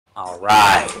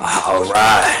Alright,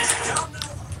 alright.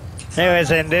 It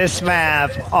was in this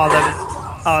map on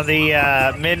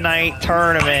the midnight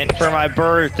tournament for my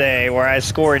birthday where I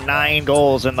scored 9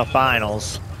 goals in the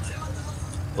finals.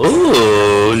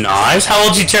 Ooh, nice. How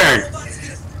old you turn?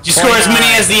 Did you score as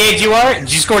many as the age you are?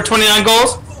 Did you score 29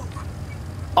 goals?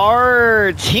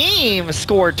 Our team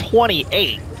scored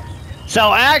 28.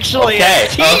 So actually, okay,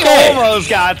 the team almost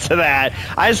got to that.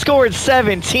 I scored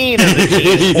 17 of the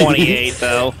team's 28,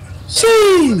 though.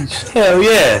 Sheesh. Hell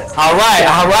yeah.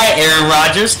 Alright, Aaron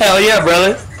Rodgers. Hell yeah,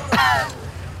 brother.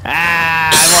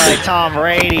 I'm like Tom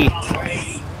Brady.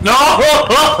 No!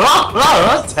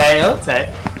 Okay.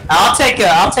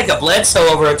 I'll take a Bledsoe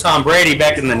over a Tom Brady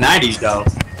back in the 90s, though.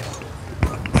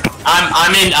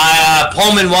 I'm in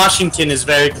Pullman, Washington is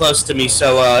very close to me,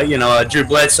 so you know, Drew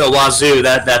Bledsoe, Wazoo,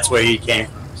 that's where he came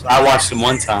from. So I watched him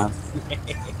one time.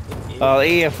 Well,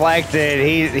 he deflected.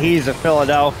 He's a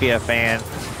Philadelphia fan.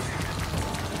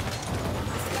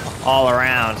 All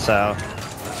around, so.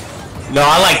 No,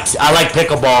 I like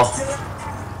pickleball.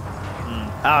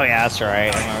 Oh yeah, that's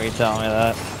right. I remember you telling me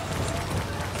that.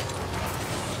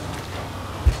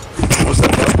 What's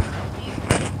up, bro?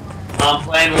 I'm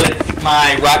playing with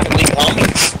my Rocket League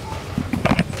homies.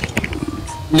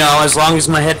 No, as long as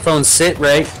my headphones sit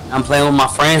right, I'm playing with my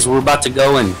friends. We're about to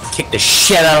go and kick the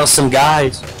shit out of some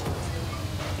guys.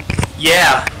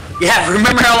 Yeah.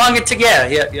 Remember how long it took?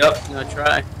 Yep. No,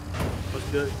 try. What's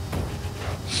good?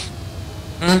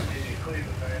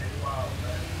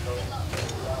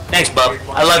 Thanks, bub.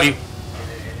 I love you.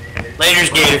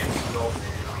 Laters, Gator.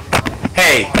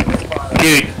 Hey,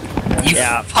 dude, you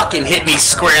fucking hit me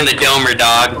square in the domer,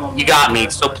 dog. You got me.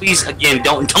 So please, again,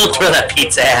 don't throw that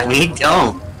pizza at me.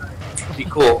 Don't. Be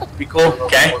cool.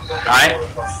 Okay. All right.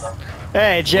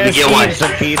 Hey, just eating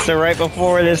some pizza right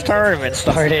before this tournament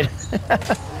started.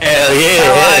 Hell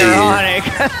yeah. How ironic.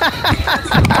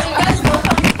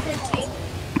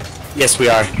 Yes, we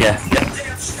are. Yeah.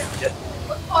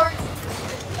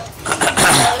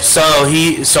 So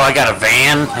I got a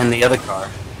van and the other car,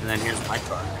 and then here's my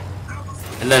car,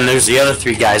 and then there's the other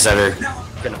 3 guys that are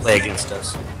gonna play against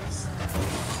us.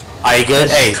 Are you good?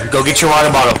 Hey, go get your water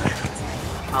bottle.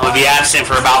 I'm gonna be absent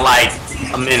for about like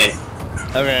a minute.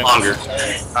 Okay. Longer.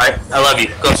 Alright, I love you.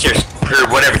 Go upstairs. Or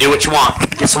whatever, do what you want.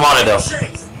 Get some water though.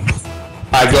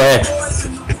 Alright, go ahead.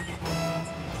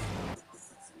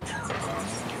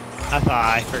 I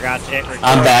thought I forgot to hit record.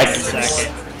 I'm back. For a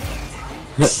second.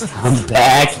 I'm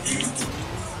back.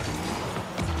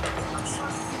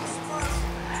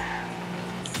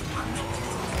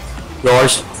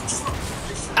 Yours.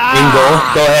 In goal.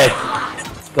 Go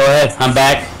ahead. I'm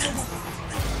back.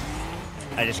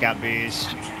 I just got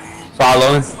boozed.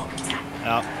 Following.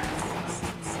 Oh.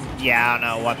 Yeah, I don't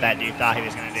know what that dude thought he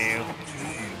was gonna do.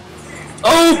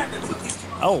 Oh!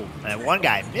 Oh, that one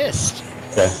guy missed.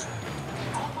 Okay.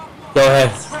 Go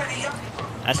ahead.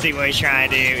 I see what he's trying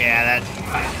to do. Yeah,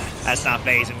 that's not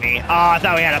phasing me. Oh, I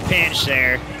thought we had a pinch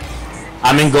there.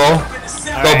 I'm in goal.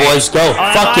 Go, boys, go.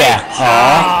 Oh, Fuck yeah.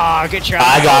 Oh, good try.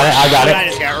 I got it. I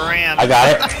just got rammed. I got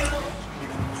it.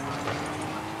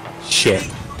 Shit.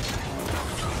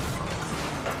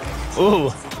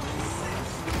 Ooh.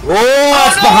 Oh,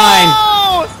 that's behind.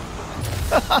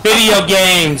 Video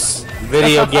games.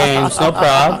 No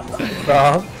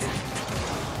problem.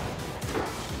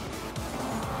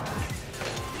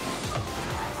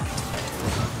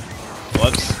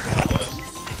 Whoops.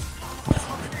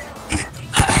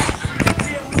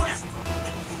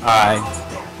 Alright.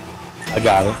 I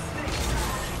got it.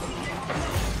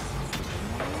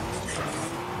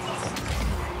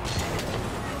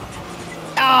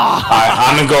 Alright,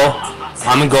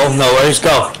 I'm in goal. No worries.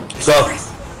 Go.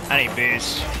 I need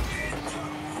boost.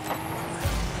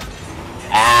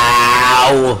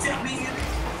 Ow.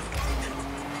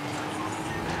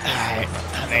 Alright, I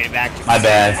made it back to My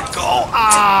bad. goal.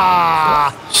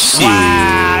 Ah! Shit.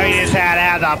 Wow, he just had to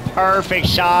have the perfect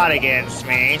shot against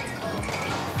me.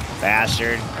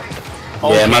 Bastard.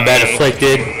 Okay. Yeah, my bad,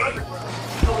 afflicted.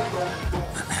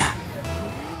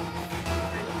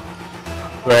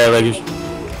 Right, ladies.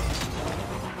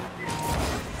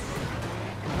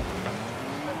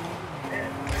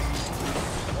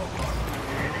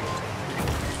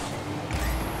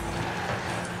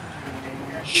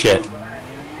 Shit.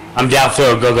 I'm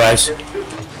downfield. Go, guys.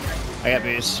 I got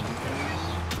boost.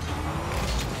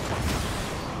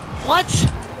 What?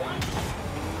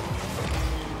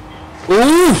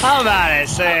 Ooh! How about it?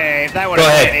 Say, if that would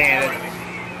have went in.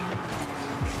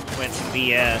 Went some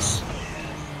BS.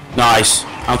 Nice.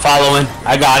 I'm following.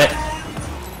 I got it.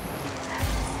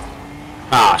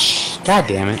 Ah, God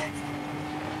damn it.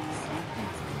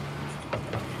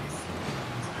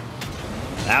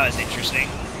 That was interesting.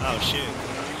 Oh, shoot.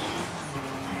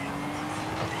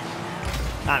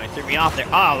 Tommy threw me off there.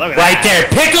 Oh, look at that. Right there.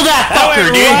 Pickle that fucker,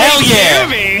 dude. Right Hell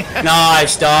yeah. me.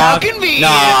 Nice, dog. How convenient.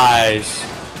 Nice.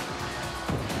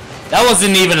 That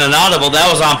wasn't even an audible.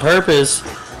 That was on purpose.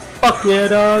 Fuck yeah,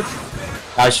 dog.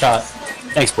 Nice shot.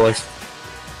 Thanks, boys.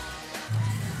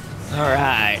 All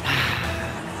right.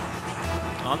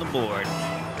 On the board.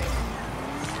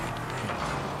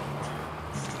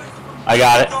 I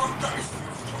got it.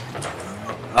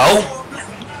 Oh.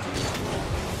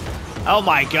 Oh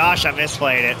my gosh, I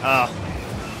misplayed it. Oh.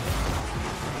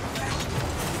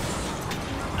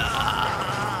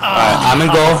 Alright, I'm in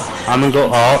goal. I'm in goal.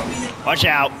 Oh. Watch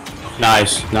out.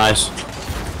 Nice, nice.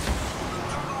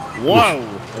 Whoa.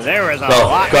 There was a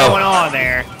lot going on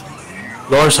there.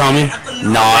 Yours, homie.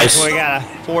 Nice. We got a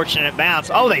fortunate bounce.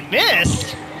 Oh, they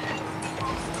missed.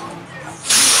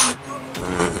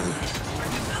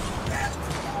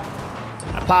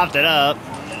 I popped it up.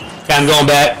 Okay, I'm going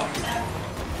back.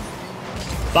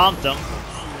 Bumped him.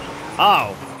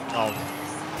 Oh. Oh.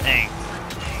 Dang.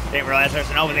 Didn't realize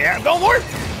there's an over there. I'm going for it.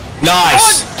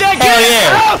 Nice. Oh, dang it. Hell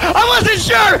yeah. Oh, I wasn't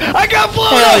sure. I got blown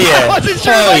Hell up. yeah. I wasn't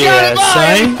sure Hell if I yeah,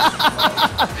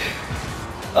 got it.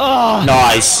 Oh.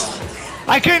 Nice.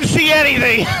 I couldn't see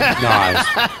anything. Nice.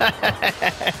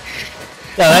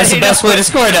 Yeah, that's the best way to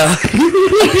score, though.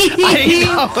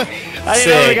 I didn't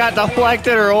know we got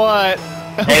deflected or what.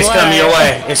 Hey, it's coming your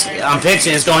way. I'm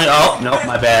pitching. It's going. Oh, nope,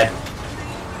 my bad.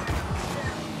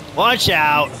 Watch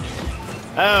out.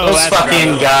 Oh, those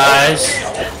fucking guys.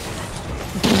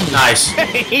 Nice.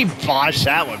 He botched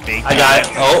that one big. I got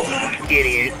it. Oh.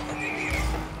 Idiot.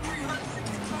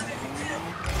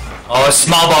 Oh, it's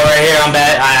small ball right here. I'm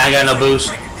bad. I got no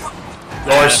boost.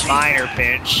 Yours. Minor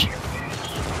pinch.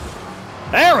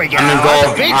 There we go. I'm in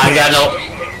goal.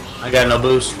 I got no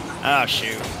boost. Oh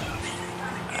shoot.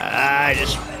 I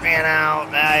just ran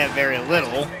out. I have very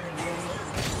little.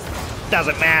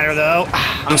 Doesn't matter though.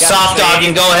 I'm soft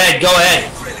dogging. Go ahead. Go ahead.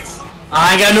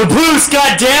 I ain't got no boost.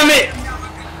 God damn it.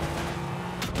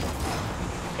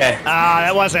 Okay.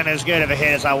 That wasn't as good of a hit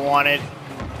as I wanted.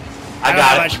 I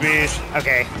got it. Much boost.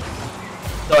 Okay.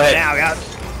 Go ahead. Now I got.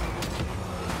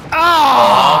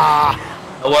 Oh!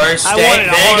 No worries. I Stay. wanted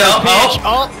a There you go. harder pitch.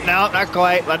 Oh. Oh, no, not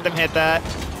quite. Let them hit that.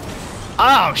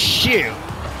 Oh, shoot.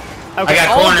 Okay, I got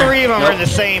all corner. three of them Nope. are in the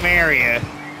same area.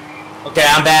 Okay,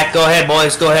 I'm back. Go ahead,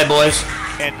 boys. Go ahead, boys.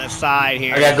 In the side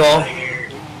here. I got goal.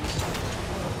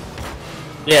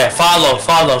 Yeah, follow.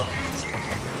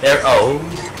 There. Oh.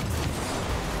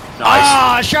 Nice.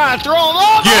 Oh, I was trying to throw him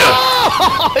off. Yeah.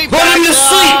 Oh, he Put him to backed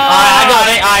sleep. up. I got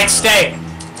it. Alright, stay.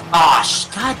 Oh,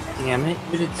 god damn it.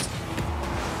 Dude,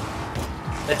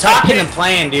 the talking and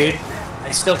playing, dude.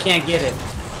 I still can't get it.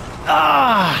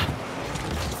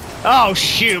 Oh,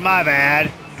 shoot, my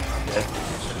bad.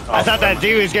 I thought that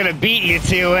dude was going to beat you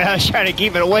too, and I was trying to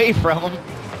keep it away from him.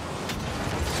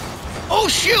 Oh,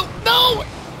 shoot, no!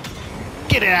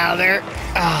 Get it out of there.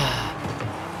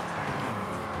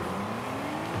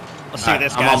 Let's see what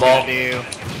this guy's going to do.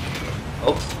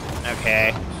 Oh.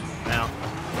 Okay. Well,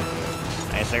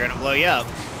 I guess they're going to blow you up.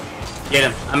 Get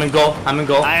him. I'm in goal.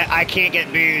 I can't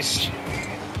get boost.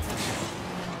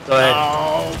 Go ahead.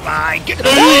 Oh, my goodness.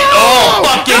 Oh,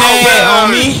 fucking A,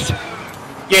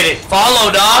 homie. Get it.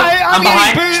 Follow, dog. I'm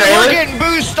behind. Boost. Trailer. We're getting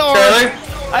boost on. Trailer.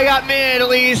 I got mid at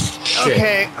least. Shit.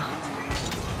 Okay.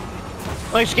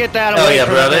 Let's get that Hell away yeah,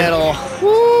 from brother. the middle.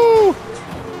 Woo!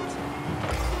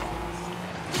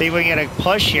 See if we can get a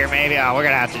push here, maybe. Oh, we're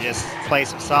going to have to just play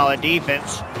some solid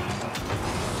defense.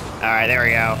 All right, there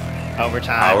we go.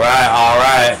 Overtime. All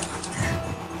right.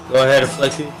 Go ahead,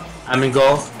 afflict it. I'm in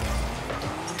goal.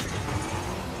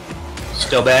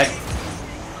 Still back.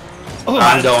 Ooh,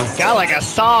 I'm going. Got like a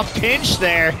soft pinch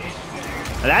there.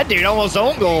 That dude almost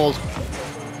owned gold.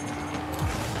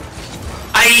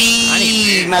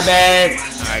 My bad.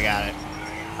 I got it.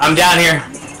 I'm down here.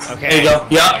 Okay. There you go.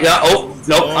 Yeah. Oh,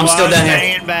 nope. I'm still down here.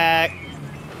 Staying back.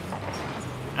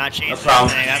 Not changing. No problem.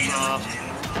 That's off.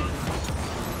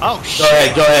 Oh,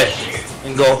 shit. Go ahead.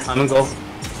 In goal. I'm in goal.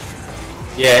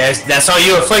 Yeah, that's all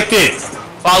you afflicted.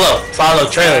 Follow,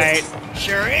 trailer. Right.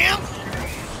 Sure am.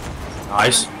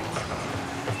 Nice.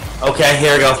 Okay,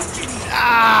 here we go.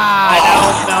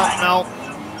 No.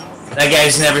 That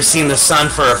guy's never seen the sun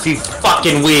for a few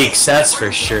fucking weeks, that's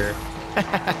for sure.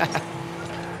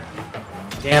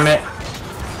 Damn it.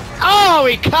 Oh,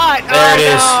 he caught. There it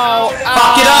is. No.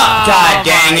 Fuck it up. God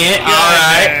dang it.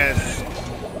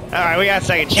 All right, we got a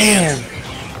second chance. Damn.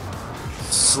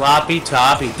 Sloppy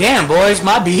toppy. Damn, boys,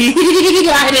 my B.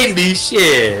 I didn't do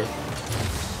shit.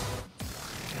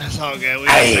 That's all good. We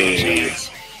got a second chance.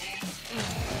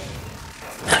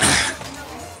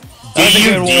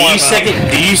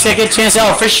 you second chance?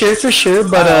 Oh, for sure.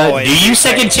 But do you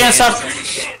second chance off?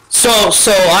 So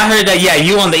I heard that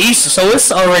you on the east. So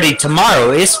it's already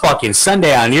tomorrow. It's fucking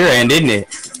Sunday on your end, isn't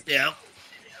it? Yeah.